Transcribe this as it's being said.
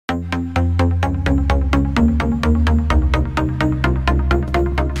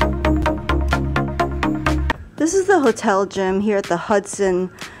the hotel gym here at the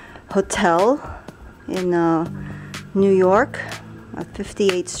Hudson Hotel in New York at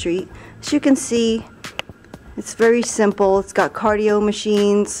 58th Street. As you can see, it's very simple. It's got cardio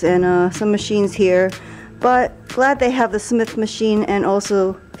machines and some machines here, but glad they have the Smith machine and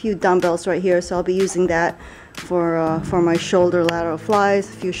also a few dumbbells right here, so I'll be using that for my shoulder lateral flies,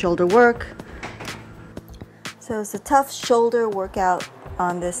 a few shoulder work. So it's a tough shoulder workout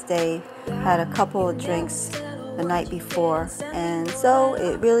on this day. Had a couple of drinks the night before, and so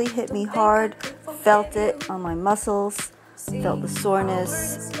it really hit me hard. Felt it on my muscles, felt the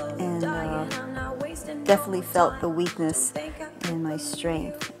soreness, and definitely felt the weakness in my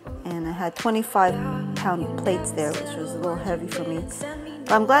strength. And I had 25-pound plates there, which was a little heavy for me.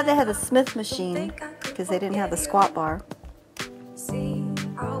 But I'm glad they had the Smith machine because they didn't have the squat bar.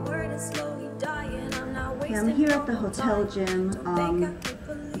 Yeah, I'm here at the hotel gym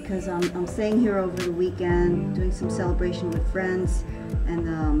because I'm staying here over the weekend, doing some celebration with friends,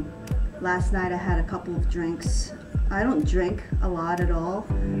 and last night I had a couple of drinks. I don't drink a lot at all,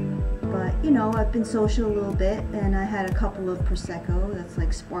 but you know, I've been social a little bit, and I had a couple of Prosecco. That's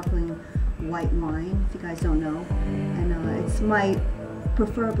like sparkling white wine, if you guys don't know, and it's my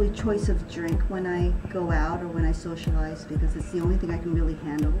preferably choice of drink when I go out or when I socialize, because it's the only thing I can really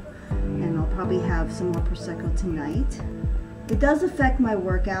handle. And I'll probably have some more Prosecco tonight. It does affect my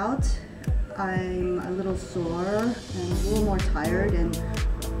workout. I'm a little sore and a little more tired and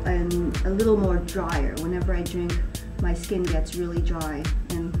a little more drier. Whenever I drink, my skin gets really dry,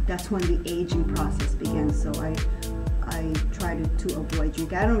 and that's when the aging process begins. So I try to avoid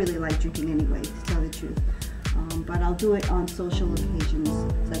drinking. I don't really like drinking anyway, to tell the truth. But I'll do it on social occasions,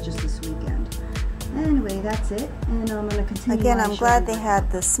 such as this weekend. Anyway, that's it, and I'm going to continue. Again, I'm glad they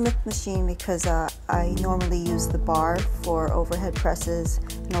had the Smith machine because I normally use the bar for overhead presses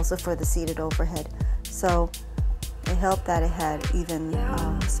and also for the seated overhead. So it helped that it had even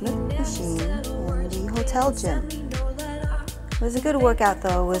Smith machine in the hotel gym. It was a good workout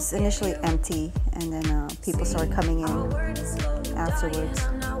though. It was initially empty, and then people started coming in afterwards.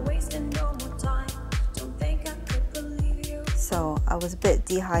 So I was a bit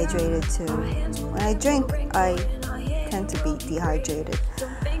dehydrated too. When I drink, I tend to be dehydrated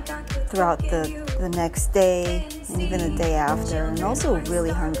throughout the next day and even the day after, and also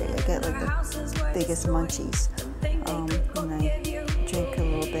really hungry. I get like the biggest munchies when I drink a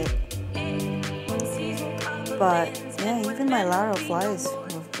little bit. But yeah, even my lateral flies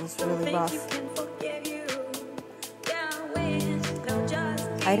was really rough.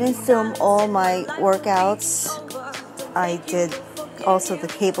 I didn't film all my workouts. I did also the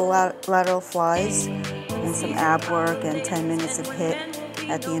cable lateral flies and some ab work and 10 minutes of HIIT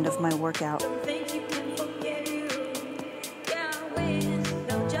at the end of my workout.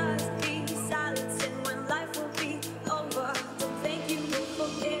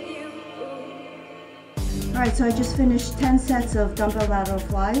 Alright, so I just finished 10 sets of dumbbell lateral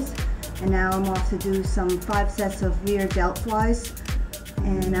flies, and now I'm off to do some 5 sets of rear delt flies,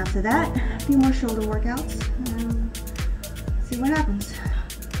 and after that, a few more shoulder workouts. See what happens.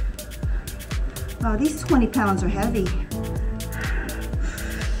 Oh, these 20 pounds are heavy.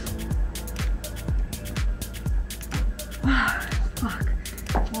 Oh, fuck.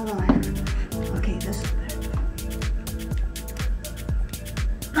 Hold on. Okay, this is better.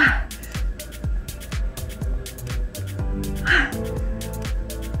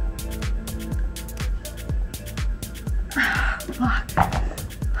 Fuck.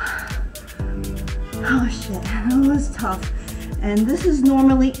 Oh shit, that was tough. And this is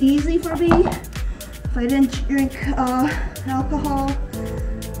normally easy for me if I didn't drink alcohol,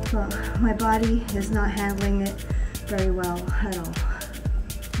 but my body is not handling it very well at all.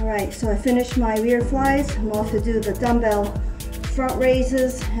 Alright, so I finished my rear flies. I'm off to do the dumbbell front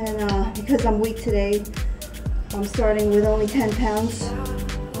raises, and because I'm weak today, I'm starting with only 10 pounds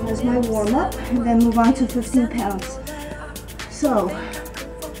as my warm-up, and then move on to 15 pounds. So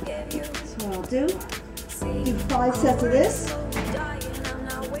that's what I'll do. Do 5 sets of this.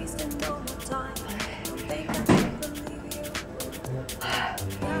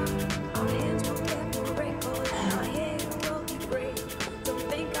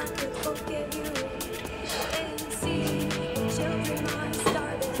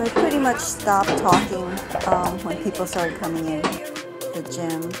 So I pretty much stopped talking when people started coming in the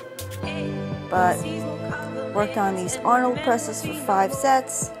gym, but worked on these Arnold presses for 5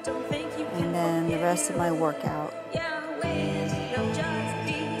 sets, and then the rest of my workout.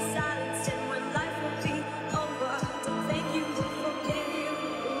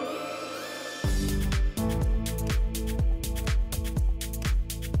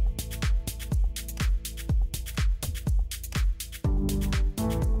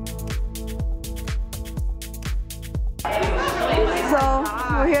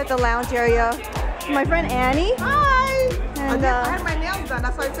 We're here at the lounge area. My friend Annie. Hi! And, I had my nails done,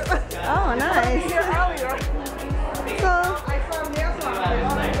 that's why I took oh, nice. here earlier. So, I saw nails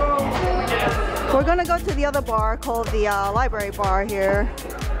on. we're gonna go to the other bar called the library bar here.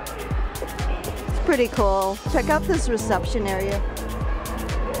 It's pretty cool. Check out this reception area.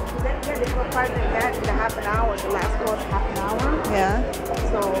 They put part of that in a half an hour. The last one was half an hour. Yeah.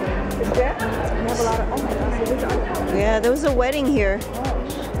 So, is there? We have a lot of, oh my gosh, so this Yeah, there was a wedding here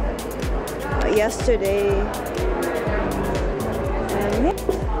yesterday. And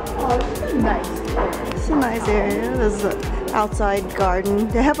oh, this is nice. it's a nice area. There's an outside garden.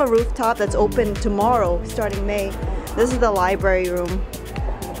 They have a rooftop that's open tomorrow, starting May. This is the library room.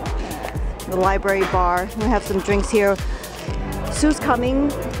 The library bar. We have some drinks here. Sue's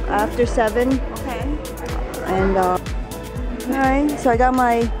coming after 7. Okay. And alright, so I got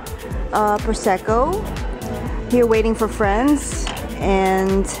my Prosecco here waiting for friends,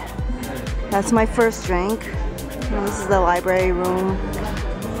 and that's my first drink. And this is the library room.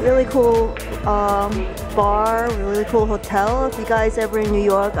 Really cool bar, really cool hotel. If you guys ever in New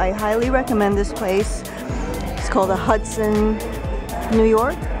York, I highly recommend this place. It's called the Hudson, New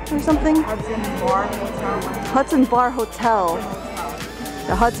York or something? Hudson Bar Hotel. Hudson Bar Hotel.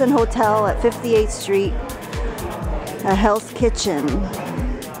 The Hudson Hotel at 58th Street, a Hell's Kitchen,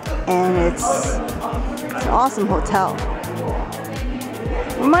 and it's an awesome hotel.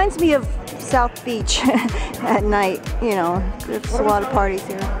 Reminds me of South Beach at night, you know, there's a lot of parties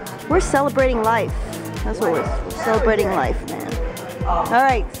here. We're celebrating life. That's what we're celebrating life, man.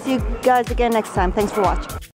 Alright, see you guys again next time. Thanks for watching.